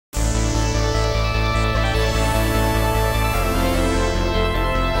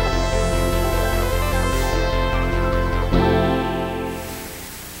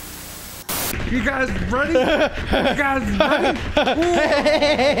You guys ready? You guys ready?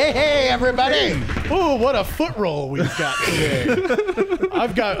 Hey, everybody! Oh, what a foot roll we've got today.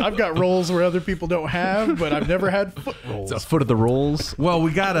 I've got rolls where other people don't have, but I've never had foot rolls. It's a foot of the rolls. Well,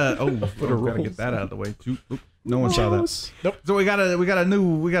 we gotta gotta get that out of the way too. Oop, no one saw that. Nope. So we got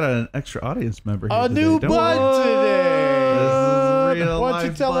an extra audience member here A today. new bud today. This is real Why don't you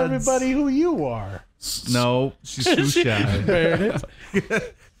life tell buds. everybody who you are? No, she's too shy. There it is.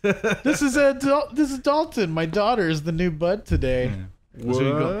 This is Dalton. My daughter is the new bud today. So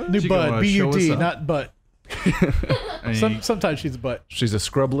you go- New she bud, gonna show us B-U-T, up. not butt. Sometimes she's a butt. She's a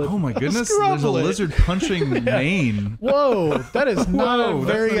scrublet. Oh my goodness! There's a Scrublet. lizard punching mane. Whoa, that is not Whoa, a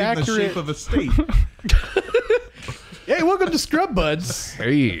very that's not even the accurate. shape of a state. Hey, welcome to Scrub Budz.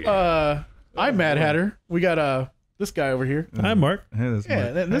 Hey. I'm MadHatter. We got this guy over here. Hi, Mark. Hey, that's Yeah,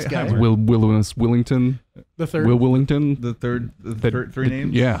 Mark. and this Hey, guy. hi, Mark. Willington. The third. Will Willington. The third three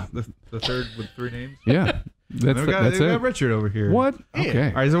names. Yeah. The third with 3 names. Yeah. That's we got it. Richard over here. What? Yeah. Okay.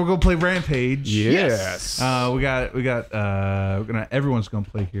 All right, so we'll go play Rampage. Yes. Everyone's gonna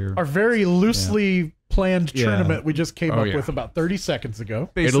play here. Our very loosely planned Yeah. tournament we just came Oh, up yeah. with about 30 seconds ago.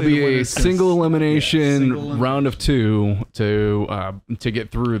 It'll Basically, be the a winner's gonna- single elimination single elimination. round of 2 to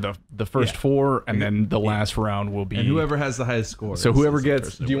get through the first 4, and then the last round will be. And whoever has the highest score. So is whoever the gets.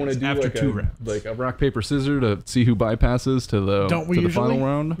 person Do you who want to wins. do after like 2 rounds? like a rock paper scissors to see who bypasses to the Don't we to the usually? final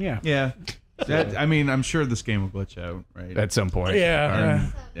round? Yeah. Yeah. I mean, I'm sure this game will glitch out, right? At some point. Yeah.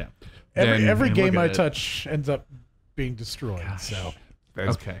 Yeah. Every Then- every and game look I at it. touch ends up being destroyed. So,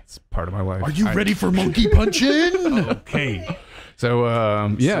 That's, Okay. It's part of my life. are you ready for monkey punching? Okay. So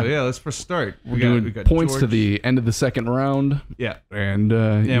yeah. So yeah, let's first start. we got points to George. the end of the second round, Yeah. and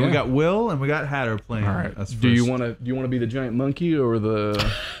Yeah, we got Will and we got Hatter playing. All right. us Do you first. want to be the giant monkey or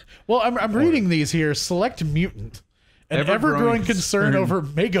the? Well, I'm reading these here. Select mutant. An Ever-growing ever-growing concern concern. over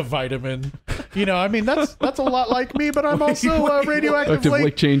mega vitamin. You know, I mean that's a lot like me, but I'm also radioactive Active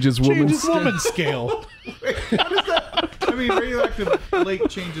lake changes woman's. woman scale. I mean, radioactive lake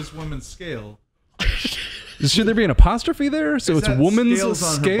changes woman's scale. Should there be an apostrophe there? So Is it's that woman's scales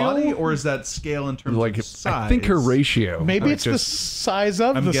on scale, her body, or is that scale in terms like of size? I think her ratio. Maybe like, it's the just size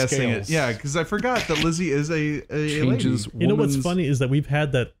of I'm the guessing scales. it. Yeah, because I forgot that Lizzie is a changes. lady. You know what's woman's- funny is that we've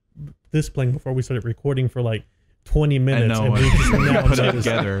had this playing before we started recording for like 20 I minutes, know. and we just now Put it noticed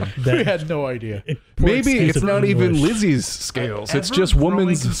together. We that had no idea. Maybe it's not even Liz. Lizzie's scales. It's just Ever-growing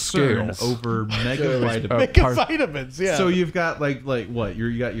woman's concern scales. over mega vitamins. Mega part- vitamins, yeah. So you've got like what?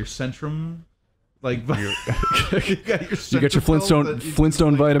 You got your Centrum, like you got your You got your Centrum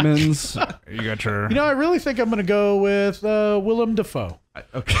Flintstone vitamins. You got your. you know, I really think I'm going to go with Willem Dafoe.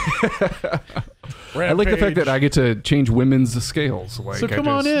 Okay. I like the fact that I get to change women's scales. Like, So come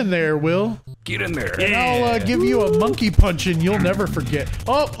on in there, Will. Get in there. And I'll give you a monkey punch and you'll never forget.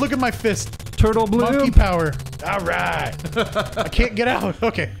 Oh, look at my fist. Turtle blue. Monkey power. All right. I can't get out.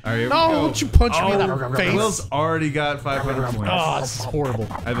 Okay. All right, here we No, go. don't you punch me in the face. Will's already got 500 points. Oh, this is horrible.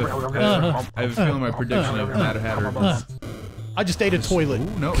 I have a feeling my prediction of MadHatter was. I just ate a toilet.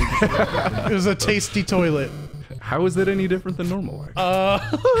 Ooh, no. He just It was a tasty toilet. How is that any different than normal?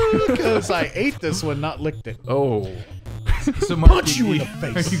 Because I ate this one, not licked it. Oh. so Mark, Punch you in the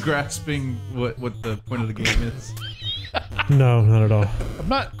face. Are you grasping what the point of the game is? No, not at all. I'm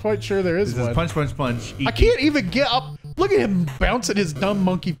not quite sure there is This is one. punch, punch, punch. I can't even get up. Look at him bouncing his dumb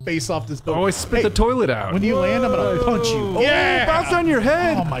monkey face off this building. Oh, I spit Hey, the toilet out. When you land, I'm gonna punch you. Oh, Yeah! bounced on your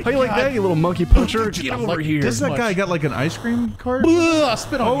head. Oh my How you like God. that, you little monkey puncher? Just Get like over here. this Does that much. guy got like an ice cream cart? Ugh, I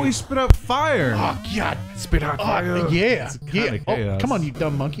spit on Oh, you. he spit out fire. Oh, God. Spit out fire. Oh, yeah. kinda Yeah. Oh, chaos. come on, you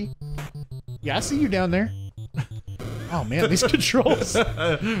dumb monkey. Yeah, I see you down there. Oh, man, these controls.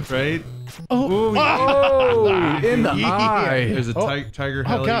 Right? Oh, Oh, in the Yeah. eye. There's a Oh. tiger Oh,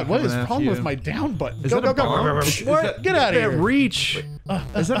 heli God, what is coming the after problem you. with my down button? Is Go, that a go, go. bomb? What? Is that- Get out of That here. reach.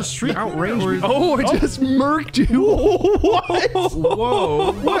 Is that a street Outrage. or is- Oh, I just murked you. What?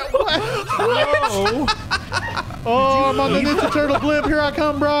 Whoa. What? What? Whoa. Oh, I'm on the Ninja Turtle blimp. Here I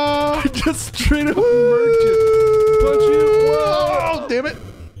come, bro. Just straight up murked you. Punch you. Oh, damn it.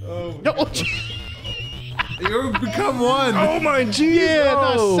 No. You've become one. Oh my jeez. Yeah,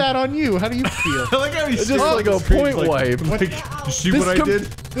 and Oh. I sat on you. How do you feel? I like how he's Just like a point wipe. You see what I did?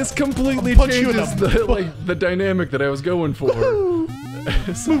 This completely I'll punch you in changes the- the dynamic that I was going for. Ooh.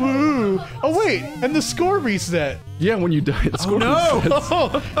 Oh, wait. And the score reset. Yeah, when you die, it's no.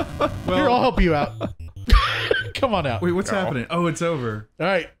 Oh. Here, I'll help you out. Come on out. Wait, what's happening? Oh, it's over. All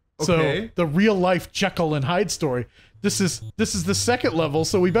right. Okay. So the real life Jekyll and Hyde story. This is the second level,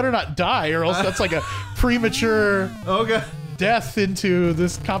 so we better not die, or else that's like a premature Okay. death into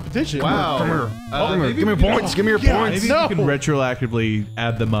this competition. Wow. Come here. Maybe Give me we can- points. Give me your God. points. Maybe No. you can retroactively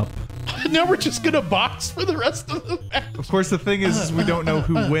add them up. Now we're just gonna box for the rest of the match. Of course, the thing is we don't know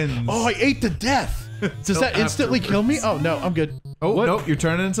who wins. Oh, I ate to death. Does that instantly kill me? Oh no, I'm good. Oh, nope, you're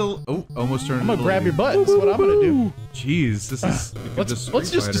turning into... Oh, almost turned into... I'm gonna grab your butt. That's what I'm gonna do. Jeez, this is... Let's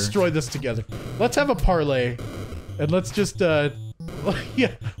just destroy this together. Let's have a parlay, and let's just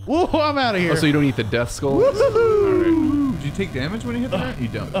yeah. Whoa, I'm out of here. Oh, so you don't eat the death skull? Do you take damage when you hit that? You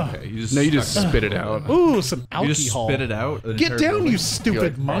don't. Okay, you just... No, you just spit it out. Ooh, some alcohol. You just spit it out. Get down, you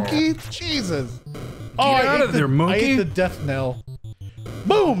stupid monkey! Jesus! Oh, Get out of there, monkey! I ate the death knell.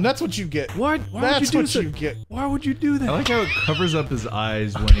 Boom! That's what you get. What? Why That's would you what you get. Why would you do that? I like how it covers up his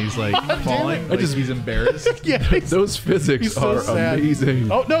eyes when he's like falling. Like he's embarrassed. Yeah, Those physics so are sad.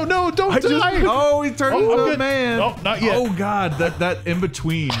 amazing. Oh no, don't die! Oh, he turned into a good. man. Oh, not yet. Oh God, that in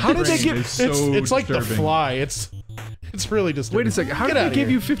between. How did they get? It's like the disturbing. fly. It's really disturbing. Wait a second. How Get did outta they give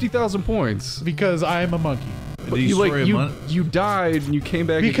here. you 50,000 points? Because I'm a monkey. Did he destroy a mon- You died and you came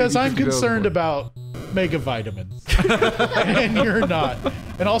back. Because and I'm you concerned about mega vitamins, and you're not.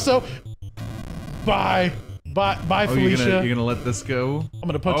 And also, bye, Oh, Felicia. you're gonna let this go? I'm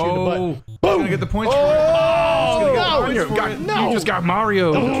gonna punch you in the butt. Boom! He's gonna get the points for it. Oh, He's gonna get the no, points for it. no. You just got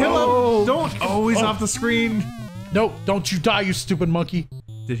Mario. Kill him! Don't! Oh, he's off the screen. No, don't you die, you stupid monkey.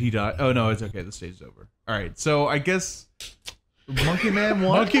 Did he die? Oh no, it's okay. The stage is over. All right, so I guess Monkey Man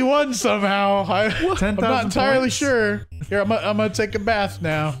won. Monkey won somehow. I'm 10,000 not entirely points? sure. Here, I'm gonna take a bath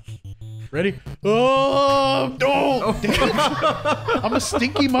now. Ready? Oh, no! Damn it. I'm a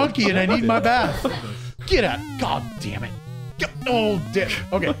stinky monkey and I need my bath. Get out! God damn it! Oh, damn!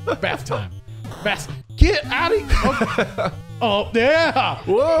 Okay, bath time. Bath. Get out of here! Oh, yeah!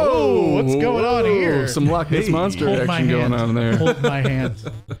 Whoa! What's going on here? Some Loch Ness Monster Hold my action going hand. on there. Hold my hand.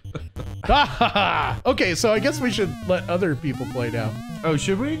 Okay, so I guess we should let other people play now. Oh,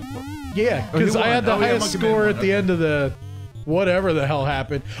 should we? Yeah, Oh, you because I won. had the Oh, yeah, highest Monkey Man score won. at the end of the whatever the hell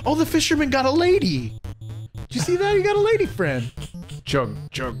happened. Oh, the fisherman got a lady. Did you see that? He got a lady friend. Chug,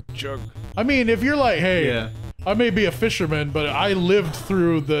 chug, chug. I mean, if you're like, hey, Yeah. I may be a fisherman, but I lived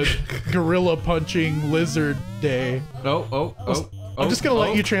through the gorilla punching lizard day. Oh. I'm just gonna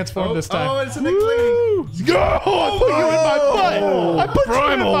let you transform this time. Oh, it's a next lady. Go! I put you in my butt. I put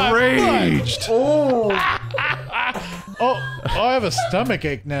you in my Raged. butt. Oh, I have a stomach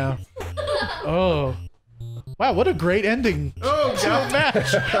ache now. Oh. Wow, what a great ending to a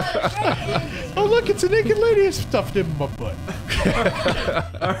match. Oh, look, it's a naked lady stuffed in my butt.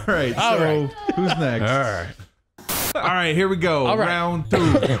 All right. All So right. who's next? All right. Here we go. All right. Round 2.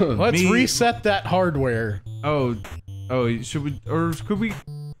 Let's reset that hardware. Oh, should we or could we?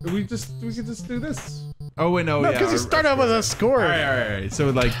 We could just do this. Oh wait, no, No, yeah. because you start out with a score. All right. So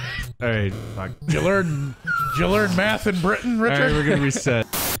like, all right, fuck. Did you learn math in Britain, All right, Richard? we're gonna reset.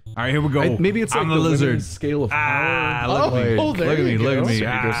 All right, here we go. Maybe it's like I'm the a lizard. women's scale of Ah, power. look at me. Oh, there look at me. you Look go. at me. So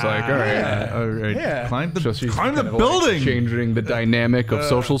you're just like, all right. Yeah. All right. Yeah. Climb So she's the kind of building. Like changing the dynamic of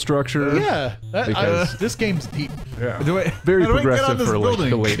social structure. Yeah, Because- this game's deep. Do I, Very how do I get on progressive this for like building?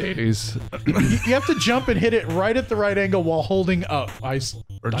 the late 80s. You have to jump and hit it right at the right angle while holding up. Or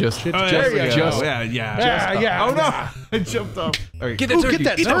just, Oh, There there you you go. go. Yeah. Yeah. Oh no! I jumped off. All right. Get Ooh, that turkey.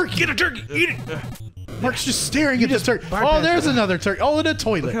 get that turkey. Get a turkey. Eat it. Mark's just staring at the turkey. Oh, there's another turkey. Oh, in a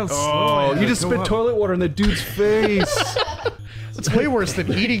toilet. Look how slow Oh, I you just go spit up. toilet water in the dude's face. It's way worse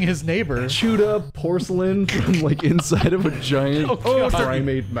than eating his neighbor. Chewed up porcelain from like inside of a giant God.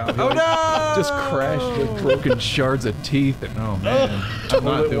 primate mouth. Oh no! Just crashed with broken shards of teeth and Oh man, I'm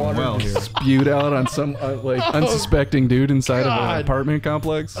not doing well here. spewed out on some like unsuspecting dude inside of God. an apartment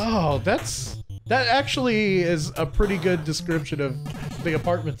complex. Oh, that actually is a pretty good description of the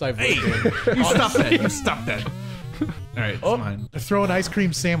apartments I've lived in. You stop that! You stop that! All right, it's mine. They're throwing ice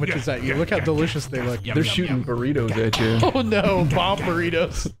cream sandwiches at you. Look how delicious they look. They're shooting burritos at you. Oh no, bomb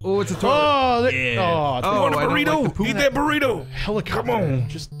burritos. Oh, it's a toilet. Oh, Yeah. oh, Oh, I don't like the poop. Eat that burrito. helicopter. Come on,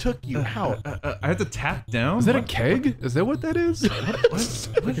 just took you out. I have to tap down. Is that a keg? Is that what that is?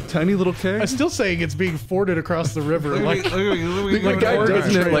 Like a tiny little keg? I'm still saying it's being forwarded across the river. Look Like, at me, look at me, The guy look at me.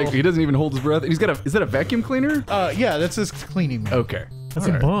 doesn't it trail. like he doesn't even hold his breath. And he's got is that a vacuum cleaner? yeah, that's his cleaning. Okay. That's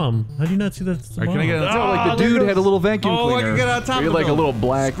a bomb. How do you not see that's a All right, bomb? can I get on No, top? like the there dude goes- had a little vacuum Oh, I cleaner. can get on top He had of like a him. little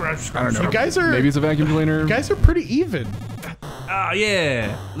black. Scratch, I don't know. You guys are Maybe it's a vacuum cleaner. you guys are pretty even. Ah,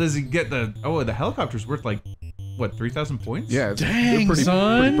 yeah. Lizzie, get the. Oh, the helicopter's worth like, what, 3,000 points? Yeah, Dang, they're pretty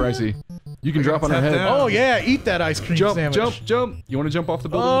son. pricey. You can drop on their tap head. down. Oh yeah, eat that ice cream Jump, sandwich. jump, jump. You want to jump off the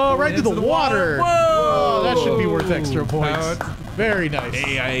building? Oh, right to Into the the water. water. Oh, that should be worth extra points. Power. Very nice.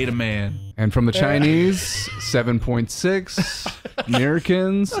 Hey, I ate a man. And from the Chinese, 7.6.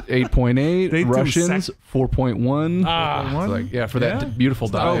 Americans, 8.8. They do Russians, 4.1. Ah, It's like, yeah, for that Yeah? beautiful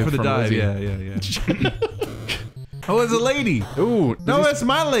dive. Oh, for the from dive. Lizzie. Yeah. Oh, it's a lady. Ooh. No, it's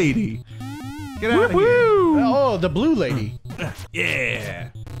my lady. Get out of here. Oh, the blue lady. Yeah.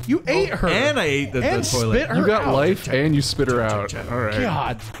 You ate her. And I ate the and toilet. spit her You got out. life and you spit her out. All right.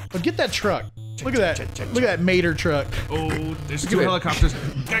 God. But get that truck. Look at that. Look at that MadHatter truck. Oh, there's 2 helicopters.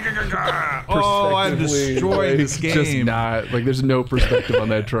 Oh, I'm Perspectively, destroying this like, Just game. not. Like, there's no perspective on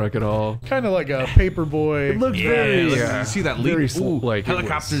that truck at all. Kind of like a paper boy. It looks very. You see that very leap? Ooh, like it was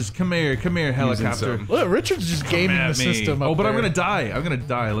helicopters. Come here, helicopter. some- Look, Richard's just gaming At the me. system. Oh, Up but I'm there. gonna die. I'm gonna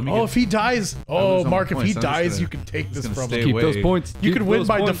die. Let me. Oh, get, if he dies. lose Oh, all my Mark, if he points. I'm just dies, gonna- you can take this gonna from stay him. Keep away. those points. You Keep can win those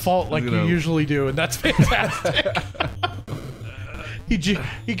by points. default like I'm you gonna- usually do, and that's fantastic.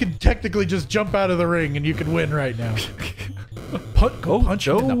 He could technically just jump out of the ring, and you can win right now. Punch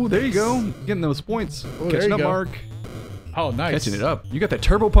him in the there you face. go. Getting those points. there Catching you up, go. Mark. Oh, nice. Catching it up. You got that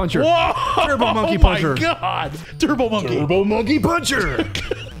turbo puncher. Whoa! Turbo monkey Oh puncher. my God! Turbo monkey. Turbo monkey puncher.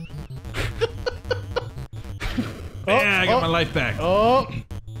 Yeah, I got my life back. Oh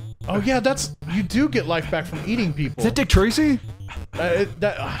yeah, that's you do get life back from eating people. Is that Dick Tracy? I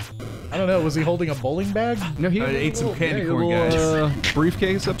don't know. Was he holding a bowling bag? No, he I ate some candy a corn, little, guys.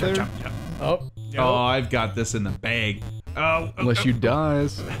 Briefcase up there. Oh, Oh, I've got this in the bag. Oh, Unless you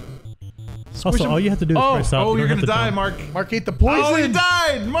dies. Also, all you have to do is press up. oh, You you're don't gonna have to die, jump. Mark. Mark ate the poison. Oh, he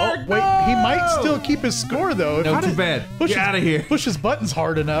died, Oh, Mark. wait, he might no! still keep his score though. If No, he too bad. Push Get his- out of here. Push his buttons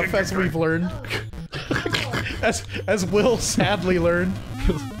hard enough, as we've learned. as Will sadly learned.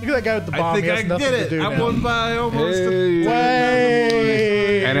 Look at that guy with the bomb. I think he has I nothing did to it. do I now. won by almost. Hey.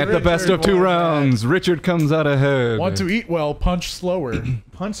 Way. And at the best of 2 rounds, Richard comes out ahead. Want to eat well? Punch slower.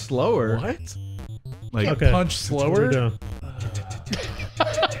 Punch slower. What? Like Okay. Punch That's what we're slower? doing.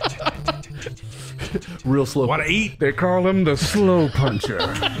 Real slow. want to eat? They call him the slow puncher.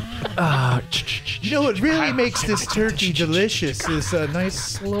 You know what really makes this turkey delicious is a nice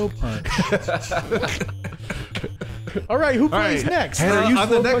slow punch. All right, who plays next? Hey, Are you on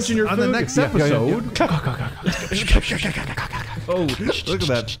slow the next, punching your on the food? next Yeah, yeah, yeah. episode. Oh, look at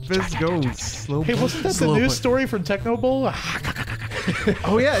that fist go slow. Hey, wasn't that the slow news punch. story from Techno Bowl?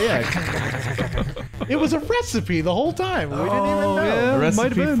 Oh yeah. It was a recipe the whole time. We didn't even know. yeah. A might have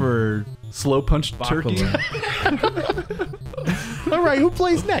recipe been. for Slow punched turkey. All right, who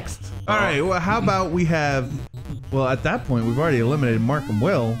plays next? All right. Well, how about we have? Well, at that point, we've already eliminated Mark and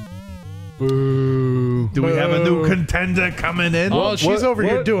Will. Boo. Do we have a new contender coming in? Oh, she's over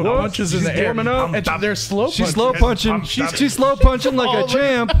here doing what? punches in She's the air. warming up. And they're slow punching. She's slow punching. She's slow punching like a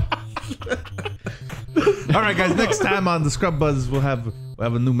champ. All right, guys. Next time on the Scrub Budz, we'll have a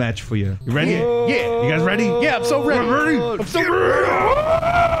new match for you. You ready? Yeah. You guys ready? Yeah, I'm so ready. I'm so ready.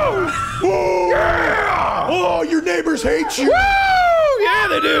 Yeah! Oh, your neighbors hate you. Yeah,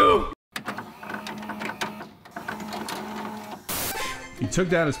 they do. He took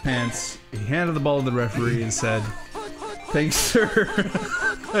down his pants, he handed the ball to the referee and said, "Thanks, sir.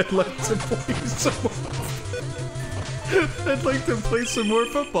 I'd like to play some more. I'd like to play some more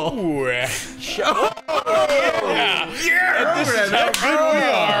football." Yeah. This is how good we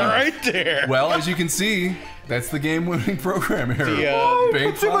are right there. Well, as you can see, that's the game-winning program here. The,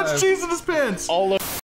 Big Too much five. cheese in his pants. all of